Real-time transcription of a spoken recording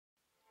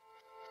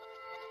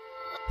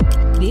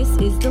This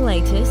is the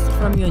latest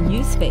from your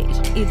newsfeed.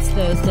 It's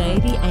Thursday,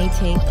 the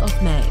 18th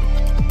of May.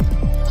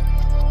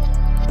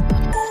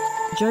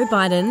 Joe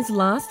Biden's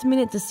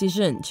last-minute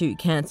decision to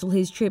cancel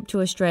his trip to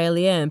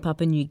Australia and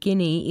Papua New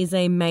Guinea is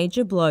a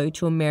major blow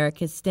to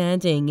America's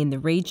standing in the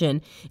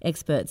region,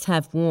 experts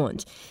have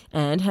warned,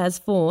 and has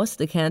forced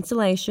the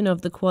cancellation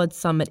of the Quad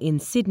Summit in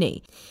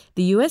Sydney.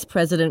 The US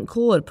President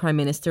called Prime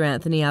Minister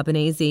Anthony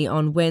Albanese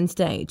on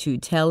Wednesday to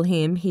tell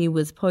him he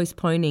was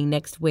postponing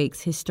next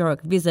week's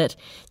historic visit,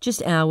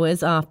 just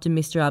hours after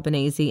Mr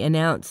Albanese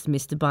announced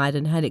Mr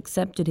Biden had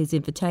accepted his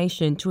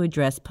invitation to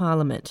address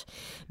Parliament.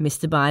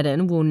 Mr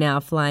Biden will now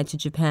fly to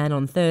Japan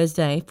on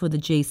Thursday for the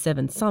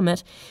G7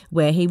 summit,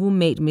 where he will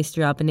meet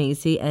Mr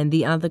Albanese and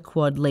the other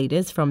Quad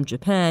leaders from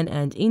Japan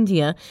and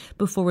India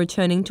before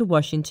returning to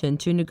Washington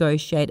to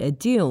negotiate a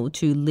deal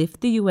to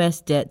lift the US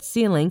debt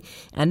ceiling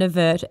and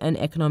avert an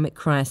economic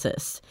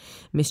crisis.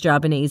 Mr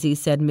Albanese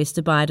said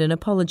Mr Biden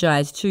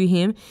apologised to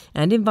him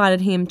and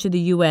invited him to the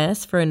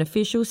US for an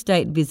official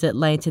state visit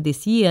later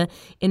this year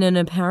in an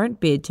apparent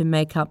bid to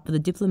make up for the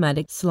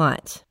diplomatic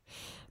slight.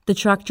 The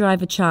truck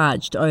driver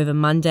charged over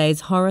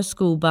Monday's horror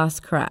school bus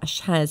crash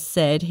has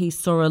said he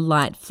saw a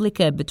light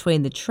flicker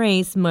between the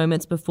trees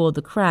moments before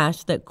the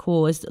crash that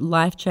caused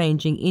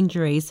life-changing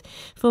injuries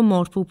for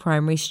multiple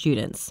primary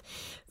students.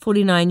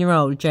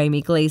 49-year-old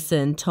Jamie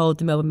Gleeson told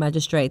the Melbourne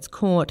Magistrates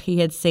Court he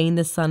had seen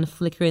the sun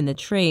flicker in the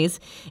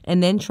trees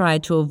and then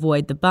tried to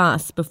avoid the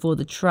bus before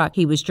the truck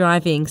he was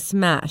driving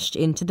smashed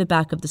into the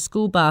back of the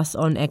school bus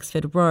on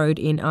Exford Road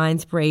in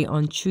Eynesbury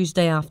on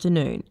Tuesday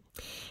afternoon.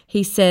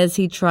 He says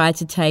he tried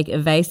to take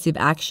evasive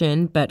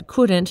action but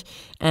couldn't,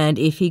 and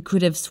if he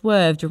could have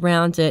swerved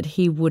around it,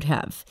 he would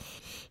have.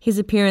 His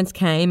appearance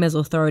came as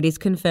authorities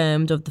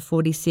confirmed of the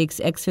 46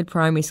 Exford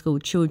Primary School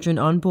children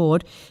on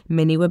board,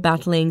 many were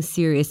battling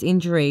serious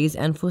injuries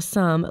and for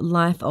some,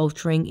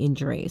 life-altering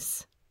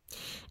injuries.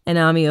 An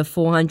army of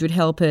 400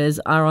 helpers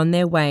are on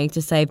their way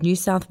to save New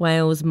South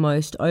Wales'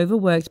 most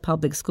overworked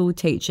public school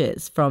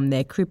teachers from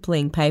their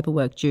crippling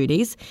paperwork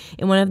duties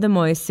in one of the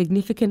most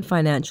significant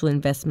financial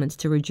investments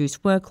to reduce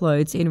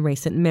workloads in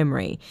recent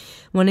memory.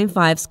 1 in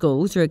 5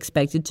 schools are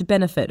expected to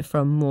benefit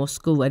from more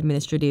school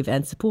administrative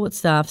and support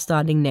staff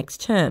starting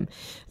next term.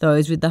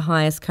 Those with the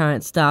highest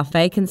current staff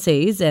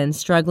vacancies and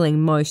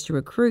struggling most to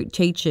recruit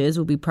teachers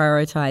will be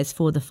prioritised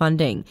for the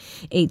funding.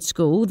 Each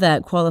school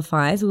that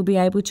qualifies will be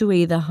able to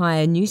either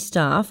hire new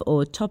staff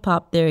or top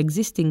up their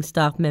existing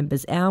staff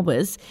members'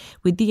 hours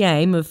with the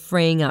aim of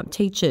freeing up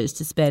teachers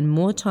to spend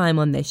more time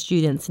on their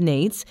students'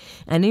 needs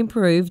and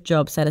improve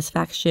job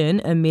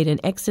satisfaction amid an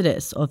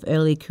exodus of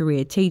early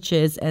career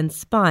teachers and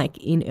spike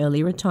in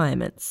early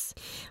retirements.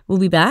 We'll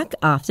be back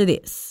after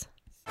this.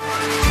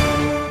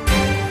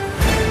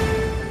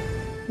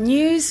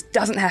 News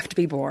doesn't have to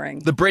be boring.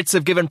 The Brits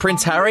have given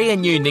Prince Harry a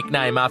new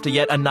nickname after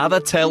yet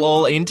another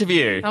tell-all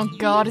interview. Oh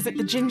God, is it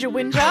the Ginger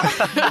Whinger?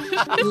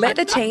 Let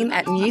the team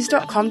at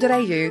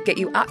news.com.au get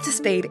you up to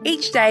speed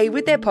each day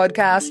with their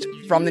podcast,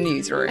 From the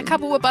Newsroom. A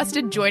couple were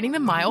busted joining the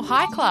Mile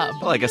High Club.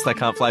 Well, I guess they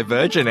can't fly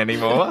Virgin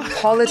anymore.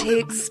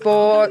 Politics,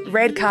 sport,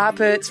 red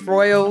carpets,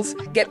 royals.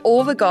 Get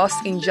all the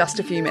goss in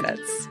just a few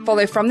minutes.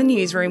 Follow From the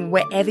Newsroom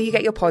wherever you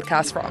get your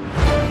podcast from.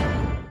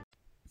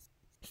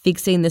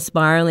 Fixing the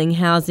spiralling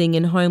housing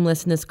and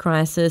homelessness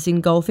crisis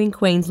engulfing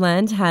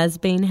Queensland has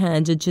been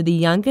handed to the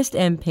youngest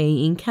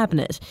MP in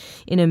Cabinet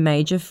in a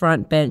major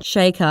frontbench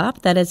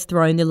shake-up that has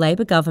thrown the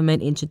Labor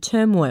government into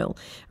turmoil.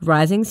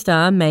 Rising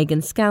star Megan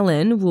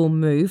Scallon will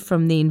move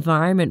from the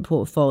environment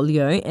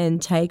portfolio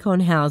and take on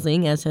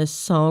housing as her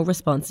sole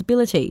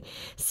responsibility,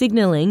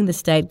 signalling the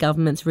state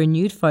government's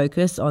renewed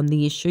focus on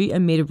the issue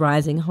amid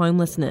rising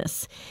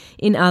homelessness.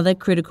 In other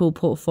critical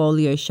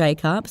portfolio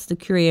shake-ups, the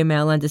Courier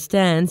Mail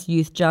understands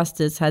youth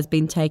justice has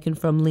been taken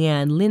from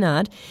Leanne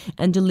Linnard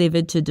and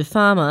delivered to De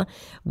Farmer,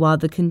 while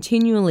the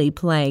continually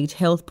plagued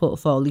health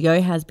portfolio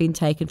has been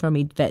taken from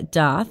Yvette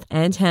Darth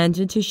and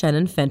handed to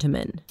Shannon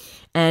Fentiman.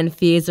 And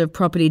fears of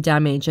property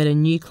damage at a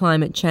new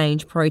climate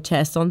change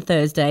protest on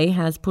Thursday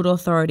has put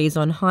authorities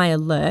on high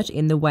alert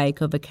in the wake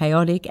of a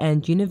chaotic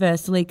and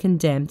universally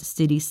condemned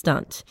city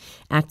stunt.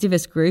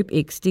 Activist group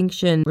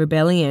Extinction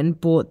Rebellion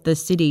brought the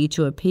city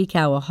to a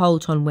peak-hour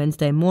halt on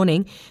Wednesday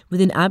morning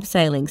with an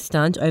abseiling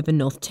stunt over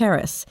North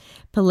Terrace.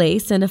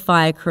 Police and a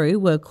fire crew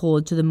were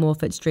called to the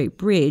Morford Street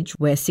Bridge,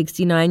 where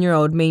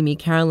 69-year-old Mimi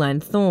Caroline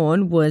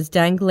Thorne was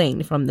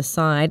dangling from the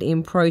side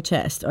in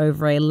protest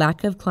over a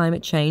lack of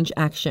climate change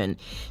action.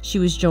 She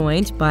was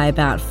joined by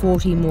about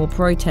 40 more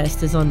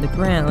protesters on the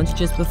ground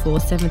just before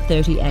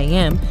 7:30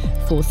 a.m,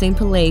 forcing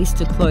police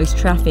to close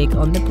traffic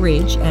on the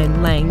bridge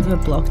and lanes were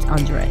blocked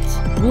under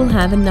it. We'll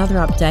have another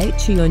update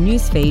to your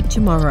newsfeed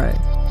tomorrow.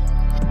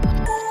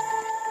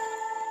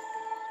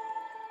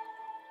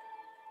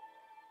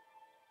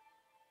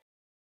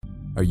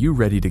 Are you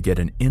ready to get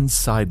an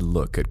inside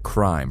look at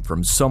crime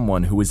from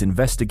someone who has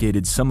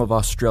investigated some of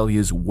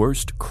Australia's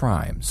worst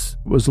crimes?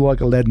 It was like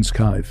Aladdin's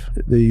Cave.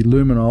 The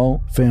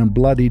luminol found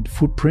bloodied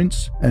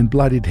footprints and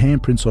bloodied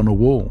handprints on a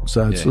wall,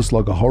 so it's just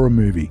like a horror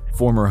movie.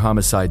 Former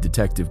homicide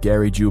detective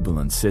Gary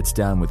Jubilant sits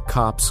down with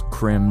cops,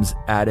 crims,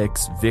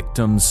 addicts,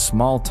 victims,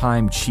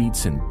 small-time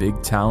cheats, and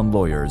big-town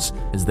lawyers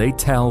as they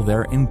tell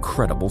their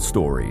incredible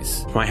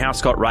stories. My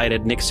house got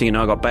raided. Next thing you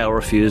know, I got bail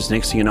refused.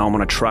 Next thing you know, I'm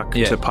on a truck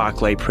to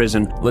Parklea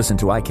Prison. Listen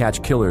to I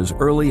Catch Killers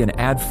early and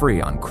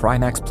ad-free on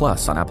Crimex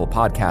Plus on Apple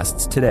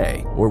Podcasts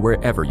today or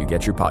wherever you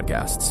get your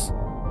podcasts.